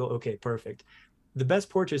 45-degree angle. Okay, perfect. the best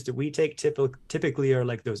portraits that we take typically are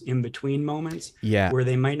like those in-between moments, Yeah. where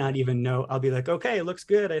they might not even know. I'll be like, okay, it looks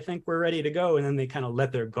good, I think we're ready to go, and then they kind of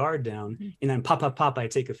let their guard down, and then pop, I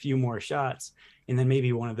take a few more shots, and then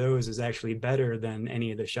maybe one of those is actually better than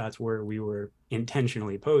any of the shots where we were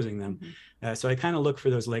intentionally posing them. So I kind of look for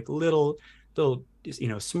those like little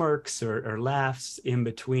smirks or laughs in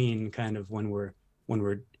between, kind of when we're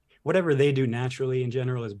whatever they do naturally in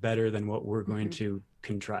general is better than what we're going to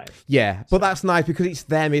contrive. Yeah, but that's nice because it's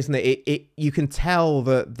them, isn't it? It you can tell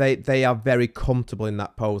that they are very comfortable in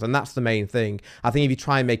that pose, and that's the main thing. I think if you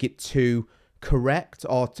try and make it too correct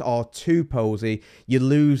or too posy, you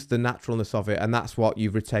lose the naturalness of it, and that's what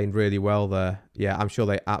you've retained really well there. Yeah, I'm sure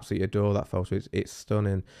they absolutely adore that photo. It's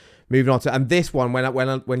stunning. Moving on to, and this one,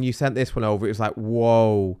 when you sent this one over, it was like,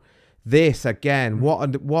 whoa, this again,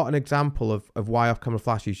 what an example of why off-camera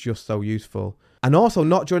flash is just so useful. And also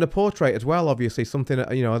not during a portrait as well, obviously, something,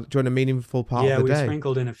 during a meaningful part of the day. Yeah, we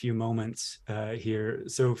sprinkled in a few moments here.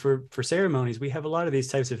 So for ceremonies, we have a lot of these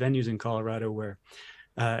types of venues in Colorado where,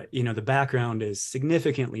 the background is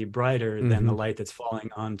significantly brighter than the light that's falling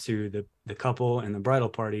onto the couple and the bridal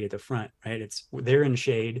party at the front, right? They're in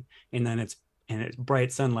shade, and then it's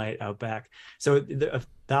bright sunlight out back. So the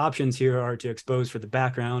options here are to expose for the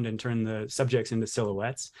background and turn the subjects into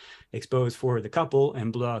silhouettes, expose for the couple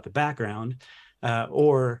and blow out the background,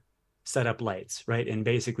 or set up lights, right? And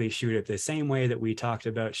basically shoot it the same way that we talked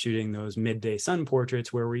about shooting those midday sun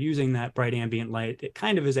portraits, where we're using that bright ambient light. It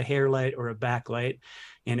kind of is a hair light or a backlight,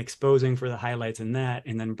 and exposing for the highlights in that,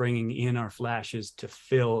 and then bringing in our flashes to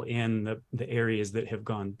fill in the areas that have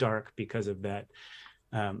gone dark because of that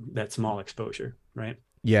small exposure, right?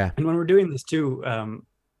 Yeah. And when we're doing this too,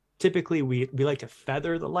 typically we like to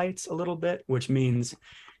feather the lights a little bit, which means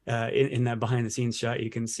in that behind the scenes shot, you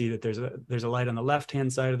can see that there's a light on the left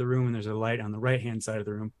hand side of the room, and there's a light on the right hand side of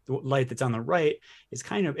the room. The light that's on the right is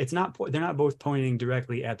they're not both pointing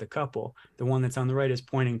directly at the couple. The one that's on the right is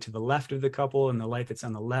pointing to the left of the couple, and the light that's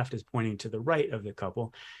on the left is pointing to the right of the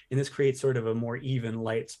couple. And this creates sort of a more even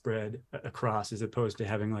light spread across, as opposed to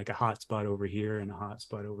having like a hot spot over here and a hot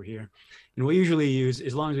spot over here. And we'll usually use,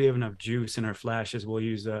 as long as we have enough juice in our flashes, we'll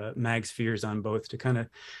use mag spheres on both to kind of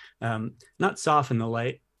not soften the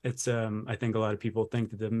light. It's I think a lot of people think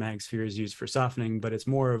that the mag sphere is used for softening, but it's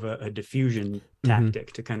more of a diffusion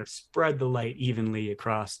tactic to kind of spread the light evenly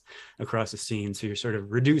across the scene. So you're sort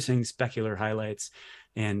of reducing specular highlights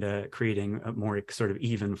and creating a more sort of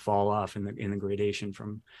even fall off in the gradation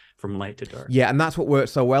from light to dark. Yeah, and that's what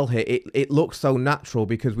works so well here. It looks so natural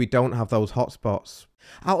because we don't have those hot spots.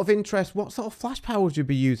 Out of interest, what sort of flash power would you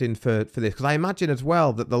be using for this? Because I imagine as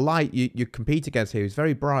well that the light you compete against here is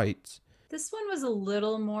very bright. This one was a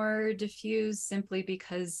little more diffuse, simply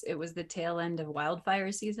because it was the tail end of wildfire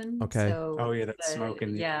season. Okay. So oh yeah, that's smoke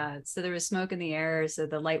in the air. So there was smoke in the air, so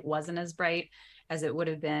the light wasn't as bright as it would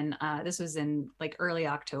have been. This was in like early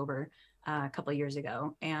October, a couple of years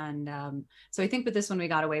ago, and so I think with this one we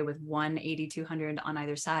got away with 1 8200 on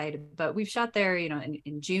either side. But we've shot there,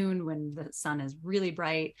 in June when the sun is really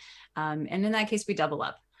bright, and in that case we double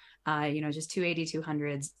up. Just 2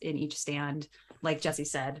 8200s in each stand, like Jesse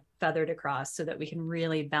said, feathered across, so that we can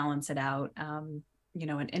really balance it out,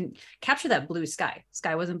 and capture that blue sky.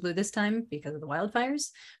 Sky wasn't blue this time because of the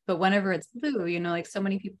wildfires, but whenever it's blue, like so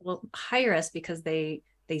many people hire us because they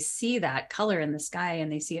see that color in the sky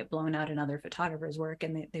and they see it blown out in other photographers' work,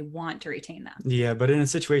 and they want to retain that. Yeah, but in a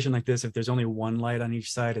situation like this, if there's only one light on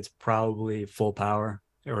each side, it's probably full power,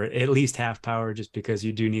 or at least half power, just because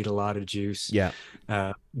you do need a lot of juice. Yeah.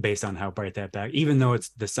 Based on how bright that back, even though it's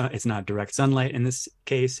the sun, it's not direct sunlight in this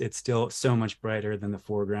case, it's still so much brighter than the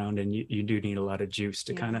foreground, and you do need a lot of juice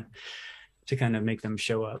to kind of make them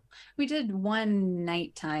show up. We did one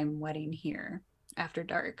nighttime wedding here after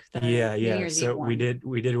dark. Yeah. So we did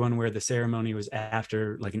one where the ceremony was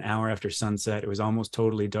after, like an hour after sunset. It was almost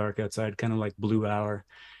totally dark outside, kind of like blue hour.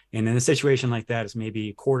 And in a situation like that, it's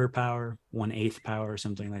maybe quarter power, 1/8 power, or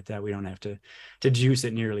something like that. We don't have to juice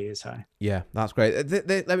it nearly as high. Yeah, that's great.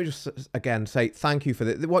 Let me just again say thank you for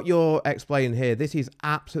this. What you're explaining here, this is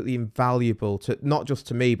absolutely invaluable to not just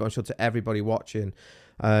to me, but I'm sure to everybody watching.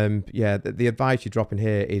 Yeah, the advice you're dropping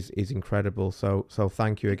here is incredible. So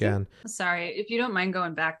thank you again. Sorry, if you don't mind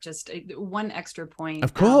going back just one extra point.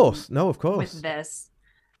 Of course, no, of course. With this,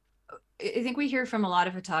 I think we hear from a lot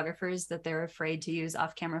of photographers that they're afraid to use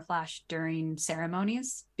off-camera flash during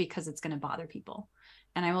ceremonies because it's going to bother people.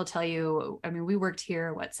 And I will tell you, I mean, we worked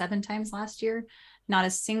here, 7 times last year? Not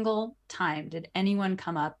a single time did anyone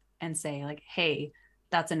come up and say like, hey,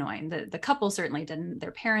 that's annoying. The couple certainly didn't.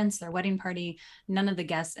 Their parents, their wedding party, none of the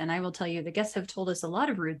guests. And I will tell you, the guests have told us a lot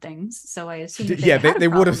of rude things. So I assume that they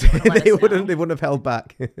would have they wouldn't have held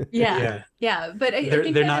back. Yeah. But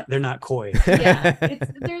they're not coy. Yeah,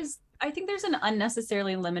 I think there's an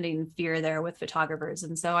unnecessarily limiting fear there with photographers.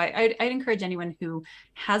 And so I'd encourage anyone who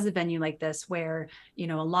has a venue like this where, you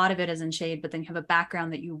know, a lot of it is in shade, but then you have a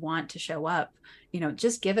background that you want to show up, you know,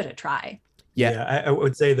 just give it a try. Yeah, I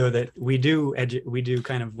would say though that we do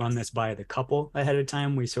kind of run this by the couple ahead of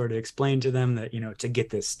time. We sort of explain to them that, you know, to get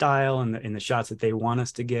this style and the shots that they want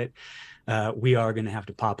us to get, we are going to have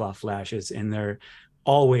to pop off flashes, and they're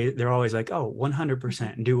always like, oh,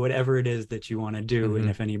 100%, do whatever it is that you want to do. And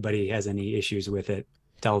if anybody has any issues with it,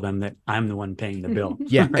 tell them that I'm the one paying the bill.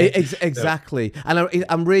 Yeah, right? Exactly. And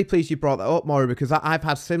I'm really pleased you brought that up, Moira, because I've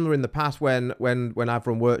had similar in the past when I've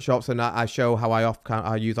run workshops and I show how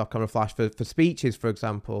I use off-camera flash for speeches, for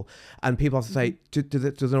example, and people have to say,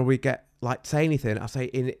 does nobody get like say anything? I say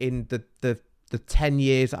in the 10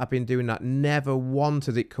 years that I've been doing that, never once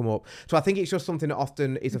has it come up. So I think it's just something that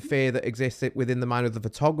often is a fear that exists within the mind of the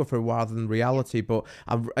photographer rather than reality. But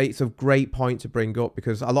it's a great point to bring up,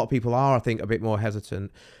 because a lot of people are, I think, a bit more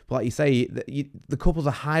hesitant. But like you say, the couples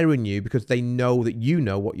are hiring you because they know that you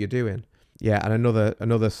know what you're doing. Yeah, and another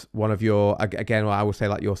one of your, again, I would say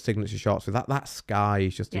like your signature shots with that sky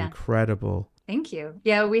is just incredible. Thank you.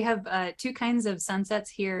 Yeah, we have two kinds of sunsets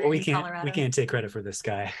here in Colorado. We can't take credit for the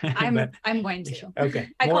sky. I'm going to. Okay.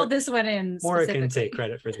 I called this one in Maura can take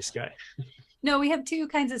credit for the sky. No, we have two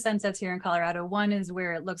kinds of sunsets here in Colorado. One is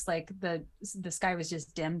where it looks like the sky was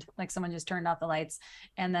just dimmed, like someone just turned off the lights.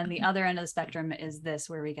 And then the other end of the spectrum is this,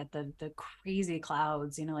 where we get the crazy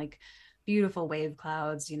clouds, you know, like beautiful wave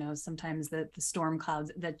clouds, you know, sometimes the storm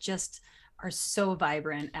clouds that just are so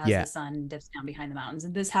vibrant as the sun dips down behind the mountains.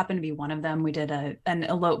 And this happened to be one of them. We did an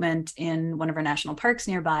elopement in one of our national parks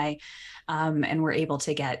nearby, and we're able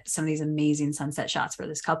to get some of these amazing sunset shots for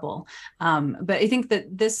this couple. But I think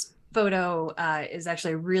that this photo is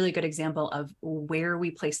actually a really good example of where we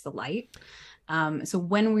place the light. So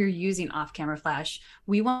when we're using off-camera flash,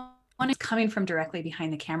 we want it coming from directly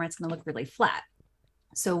behind the camera. It's going to look really flat.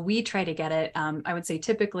 So we try to get it, I would say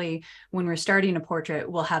typically when we're starting a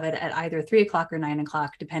portrait, we'll have it at either 3 o'clock or 9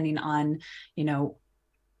 o'clock, depending on, you know,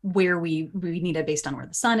 where we need it based on where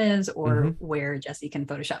the sun is or where Jesse can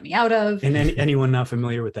Photoshop me out of. And anyone not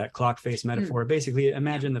familiar with that clock face metaphor, basically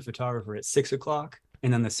imagine the photographer at 6 o'clock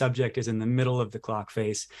and then the subject is in the middle of the clock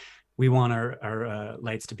face. We want our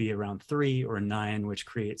lights to be around 3 or 9, which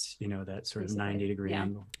creates, you know, that sort of 90-degree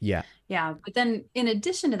angle. Yeah. But then in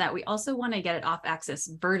addition to that, we also want to get it off axis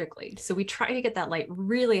vertically. So we try to get that light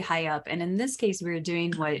really high up. And in this case, we were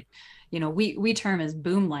doing what, you know, we term as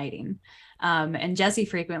boom lighting. And Jesse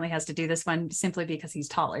frequently has to do this one simply because he's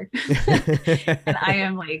taller. And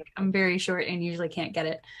I'm very short and usually can't get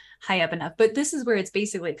it high up enough. But this is where it's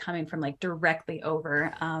basically coming from, like directly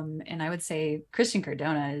over. And I would say Christian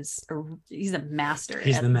Cardona he's a master.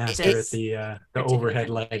 He's the master at the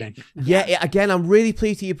overhead lighting. Yeah, again, I'm really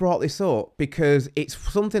pleased that you brought this up, because it's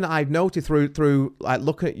something that I've noted through like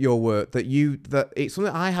looking at your work that it's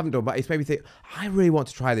something I haven't done, but it's made me think I really want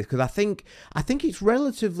to try this, because I think it's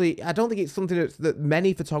relatively, I don't think it's something that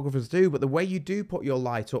many photographers do, but the way you do put your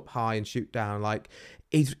light up high and shoot down, like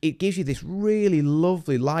it gives you this really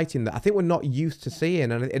lovely lighting that I think we're not used to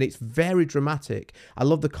seeing, and it's very dramatic. I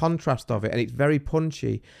love the contrast of it, and it's very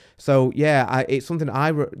punchy. So yeah, it's something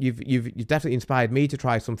you've definitely inspired me to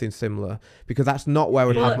try something similar, because that's not where I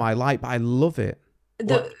would have my light, but I love it.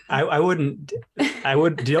 Well,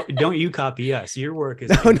 don't you copy us? Your work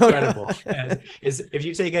is incredible. No. If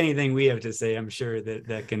you take anything we have to say, I'm sure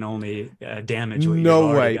that can only damage what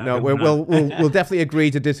we'll definitely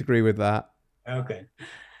agree to disagree with that. Okay.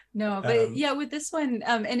 No, but yeah, with this one,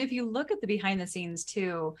 and if you look at the behind the scenes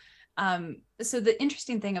too, so the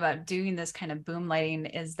interesting thing about doing this kind of boom lighting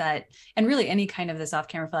is that, and really any kind of this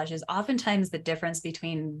off-camera flash, is oftentimes the difference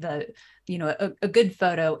between a good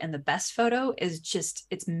photo and the best photo is just,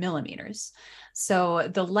 it's millimeters. So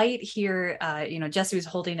the light here, Jesse was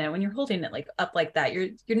holding it. When you're holding it like up like that,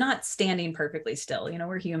 you're not standing perfectly still. You know,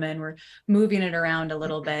 we're human, we're moving it around a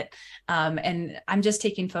little bit. And I'm just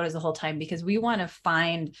taking photos the whole time because we want to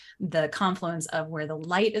find the confluence of where the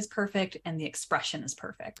light is perfect and the expression is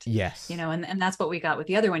perfect. Yes. You know, and that's what we got with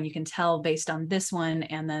the other one. You can tell based on this one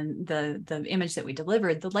and then the image that we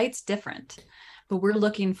delivered, the light's different. But we're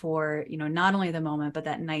looking for, not only the moment, but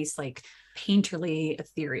that nice like painterly,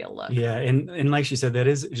 ethereal look. Yeah, and like she said, that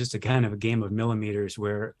is just a kind of a game of millimeters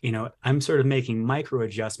where, you know, I'm sort of making micro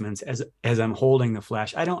adjustments as I'm holding the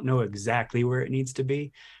flash. I don't know exactly where it needs to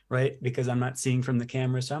be, right? Because I'm not seeing from the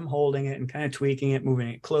camera. So I'm holding it and kind of tweaking it, moving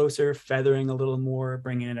it closer, feathering a little more,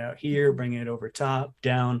 bringing it out here, bringing it over top,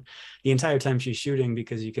 down the entire time she's shooting,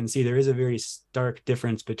 because you can see there is a very stark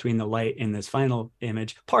difference between the light in this final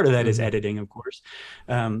image. Part of that is editing, of course.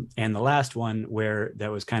 And the last one, where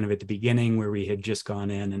that was kind of at the beginning, where we had just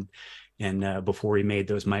gone in and before we made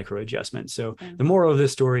those micro adjustments. So the moral of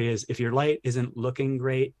this story is, if your light isn't looking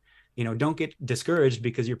great, you know, don't get discouraged,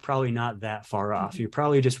 because you're probably not that far off. You're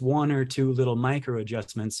probably just one or two little micro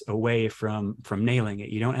adjustments away from nailing it.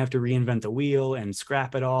 You don't have to reinvent the wheel and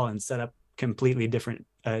scrap it all and set up completely different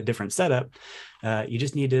setup. You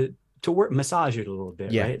just need to massage it a little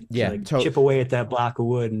bit, right? Yeah, like chip away at that block of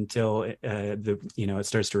wood until it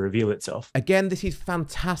starts to reveal itself. Again, this is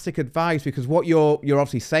fantastic advice, because what you're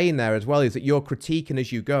obviously saying there as well is that you're critiquing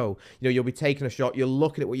as you go. You know, you'll be taking a shot, you're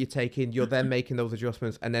looking at what you're taking, you're then making those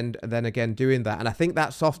adjustments, and then again doing that. And I think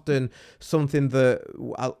that's often something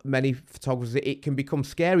that many photographers, it can become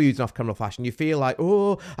scary using off-camera flash, and you feel like,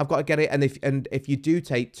 oh, I've got to get it. And if you do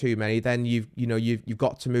take too many, then you've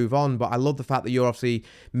got to move on. But I love the fact that you're obviously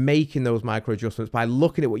making those micro adjustments by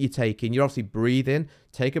looking at what you're taking. You're obviously breathing,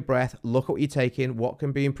 take a breath, look at what you're taking, what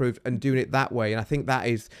can be improved, and doing it that way. And I think that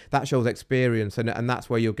shows experience, and that's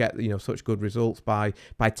where you'll get, you know, such good results by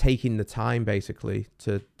taking the time basically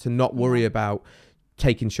to not worry about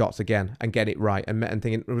taking shots again and get it right and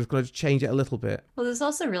thinking we're just going to change it a little bit. Well, this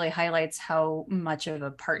also really highlights how much of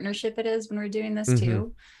a partnership it is when we're doing this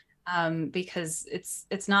too. Because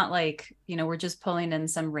it's not like, you know, we're just pulling in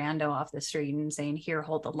some rando off the street and saying, here,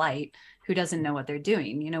 hold the light, who doesn't know what they're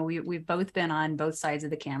doing. You know, we've both been on both sides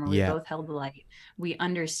of the camera. We both held the light. We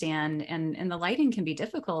understand, and the lighting can be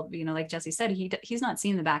difficult. You know, like Jesse said, he's not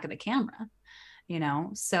seeing the back of the camera, you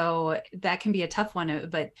know, so that can be a tough one.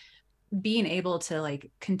 But being able to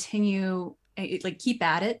like continue, like keep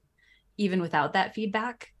at it, even without that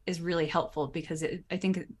feedback, is really helpful, because I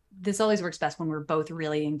think this always works best when we're both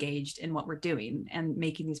really engaged in what we're doing and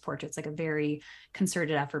making these portraits, like a very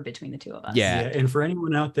concerted effort between the two of us. Yeah. And for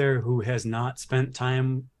anyone out there who has not spent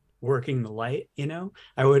time working the light, you know,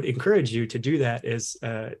 I would encourage you to do that, is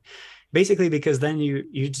basically because then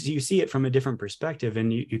you see it from a different perspective,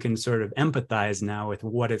 and you can sort of empathize now with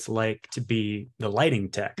what it's like to be the lighting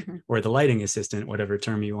tech or the lighting assistant, whatever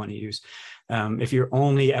term you want to use. If you're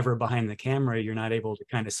only ever behind the camera, you're not able to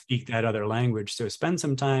kind of speak that other language. So spend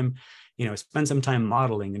some time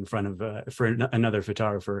modeling in front of for another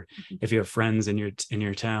photographer, if you have friends in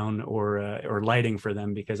your town, or lighting for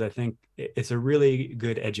them, because I think it's a really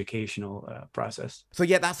good educational process. So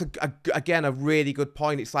yeah, that's again a really good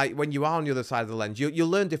point. It's like when you are on the other side of the lens, you'll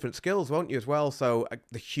learn different skills, won't you, as well? So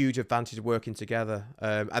the huge advantage of working together,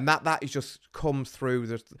 and that is just comes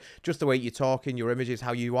through just the way you're talking, your images,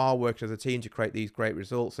 how you are working as a team to create these great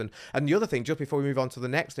results. And the other thing, just before we move on to the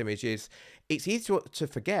next image, is it's easy to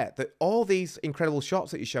forget that all these incredible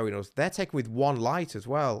shots that you're showing us, they're taken with one light as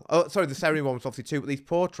well. Oh, sorry, the ceremony one was obviously two, but these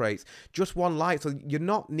portraits, just one light. So you're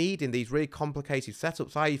not needing these really complicated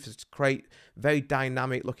setups, are you, to create very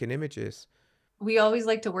dynamic looking images? We always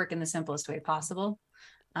like to work in the simplest way possible.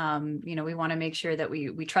 You know, we want to make sure that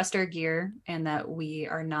we trust our gear, and that we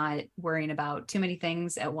are not worrying about too many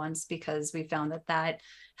things at once, because we found that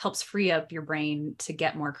helps free up your brain to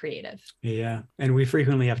get more creative. Yeah. And we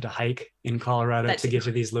frequently have to hike in Colorado to get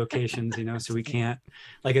to these locations, you know, so we can't,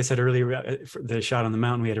 like I said earlier, for the shot on the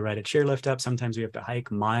mountain, we had to ride a chairlift up. Sometimes we have to hike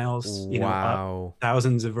miles, you know, up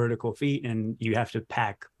thousands of vertical feet, and you have to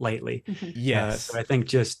pack lightly. Yes. So I think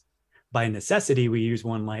just by necessity, we use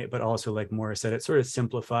one light, but also, like Maura said, it sort of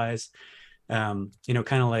simplifies, you know,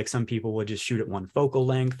 kind of like some people will just shoot at one focal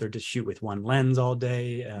length or just shoot with one lens all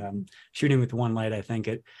day. Shooting with one light, I think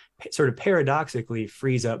it sort of paradoxically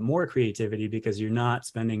frees up more creativity, because you're not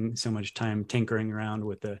spending so much time tinkering around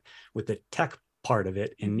with the tech part of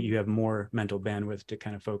it, and you have more mental bandwidth to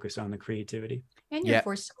kind of focus on the creativity. And you're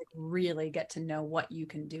forced to like really get to know what you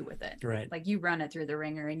can do with it. Right. Like you run it through the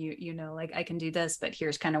ringer, and you know, like I can do this, but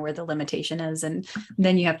here's kind of where the limitation is. And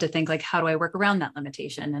then you have to think like, how do I work around that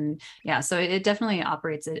limitation? And yeah, so it definitely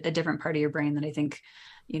operates a different part of your brain that I think,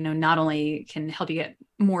 you know, not only can help you get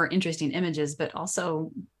more interesting images, but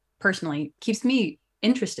also personally keeps me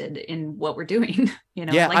interested in what we're doing. You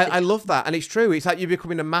know, yeah, I love that. And it's true. It's like you're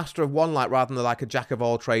becoming a master of one light rather than like a jack of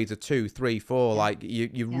all trades of 2, 3, 4. Like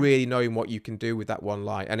you're really knowing what you can do with that one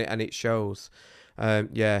light, and it shows.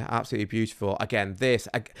 Yeah, absolutely beautiful. Again, this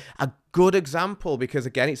a good example, because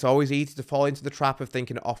again, it's always easy to fall into the trap of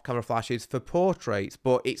thinking off-camera flashes for portraits,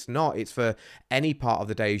 but it's not. It's for any part of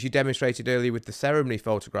the day. As you demonstrated earlier with the ceremony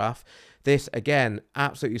photograph, this again,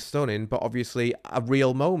 absolutely stunning, but obviously a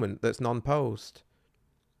real moment that's non-posed.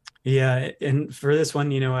 Yeah, and for this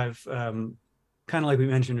one, you know, I've kind of like we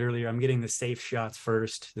mentioned earlier, I'm getting the safe shots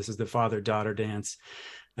first. This is the father-daughter dance.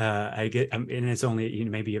 And it's only, you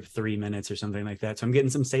know, maybe 3 minutes or something like that. So I'm getting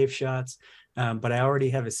some safe shots, but I already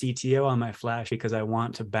have a CTO on my flash because I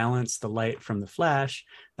want to balance the light from the flash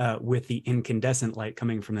with the incandescent light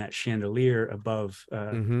coming from that chandelier above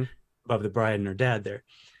above the bride and her dad there,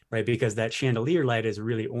 right? Because that chandelier light is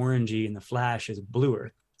really orangey and the flash is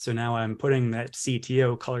bluer. So now I'm putting that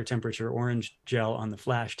CTO, color temperature orange gel, on the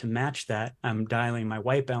flash to match that. I'm dialing my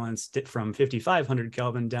white balance from 5,500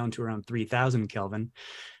 Kelvin down to around 3,000 Kelvin.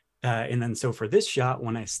 And then so for this shot,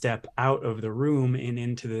 when I step out of the room and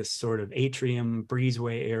into this sort of atrium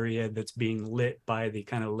breezeway area that's being lit by the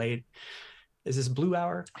kind of late, is this blue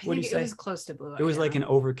hour? What do you say? It was close to blue hour. It was like an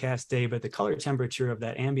overcast day, but the color temperature of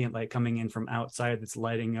that ambient light coming in from outside that's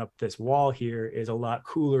lighting up this wall here is a lot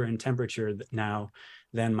cooler in temperature now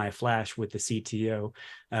than my flash with the CTO,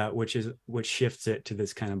 which shifts it to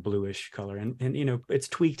this kind of bluish color. And you know, it's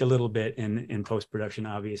tweaked a little bit in post-production,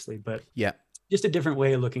 obviously, but yeah, just a different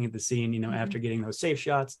way of looking at the scene, you know, after getting those safe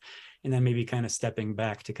shots, and then maybe kind of stepping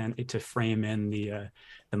back to frame in the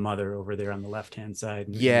mother over there on the left-hand side.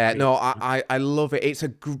 Yeah, no, I love it. It's a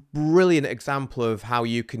brilliant example of how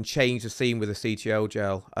you can change the scene with a CTO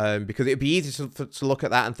gel, because it'd be easy to look at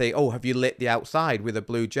that and think, oh, have you lit the outside with a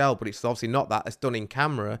blue gel? But it's obviously not that. It's done in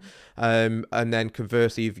camera. And then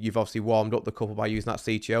conversely, you've obviously warmed up the couple by using that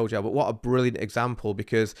CTO gel. But what a brilliant example,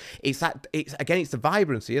 because it's the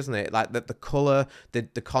vibrancy, isn't it? Like the color, the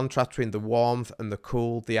contrast between the warmth and the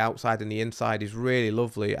cool, the outside and the inside is really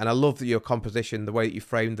lovely. And I love that your composition, the way that you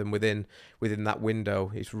frame them within that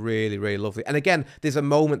window, is really, really lovely. And again, there's a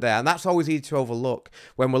moment there, and that's always easy to overlook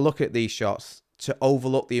when we're looking at these shots, to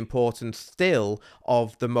overlook the importance still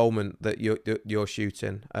of the moment that you're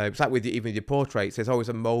shooting. It's like with even your portraits, there's always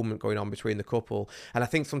a moment going on between the couple, and I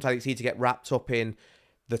think sometimes it's easy to get wrapped up in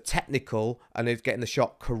the technical and it's getting the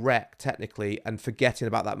shot correct technically and forgetting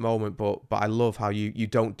about that moment, but I love how you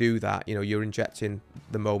don't do that. You know, you're injecting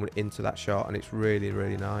the moment into that shot, and it's really,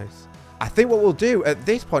 really nice. I think what we'll do at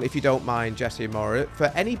this point, if you don't mind, Jesse and Moira, for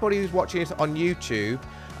anybody who's watching this on YouTube,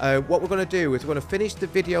 what we're going to do is we're going to finish the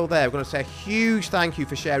video there. We're going to say a huge thank you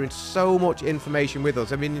for sharing so much information with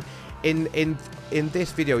us. I mean, in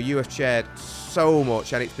this video, you have shared so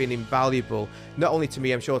much, and it's been invaluable, not only to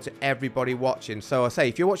me, I'm sure to everybody watching. So I say,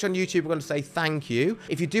 if you're watching on YouTube, we're going to say thank you.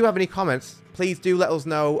 If you do have any comments, please do let us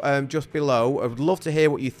know just below. I would love to hear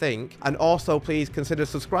what you think. And also, please consider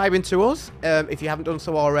subscribing to us if you haven't done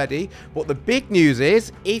so already. But the big news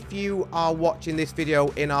is, if you are watching this video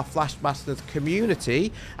in our Flashmasters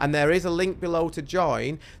community, and there is a link below to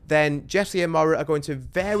join, then Jesse and Moira are going to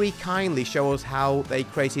very kindly show us how they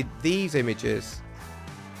created these images.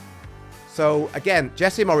 So again,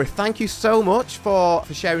 Jesse and Moira, thank you so much for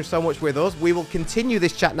sharing so much with us. We will continue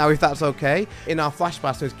this chat now, if that's okay, in our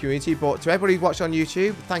Flashmasters community. But to everybody who's watched on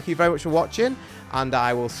YouTube, thank you very much for watching, and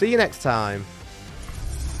I will see you next time.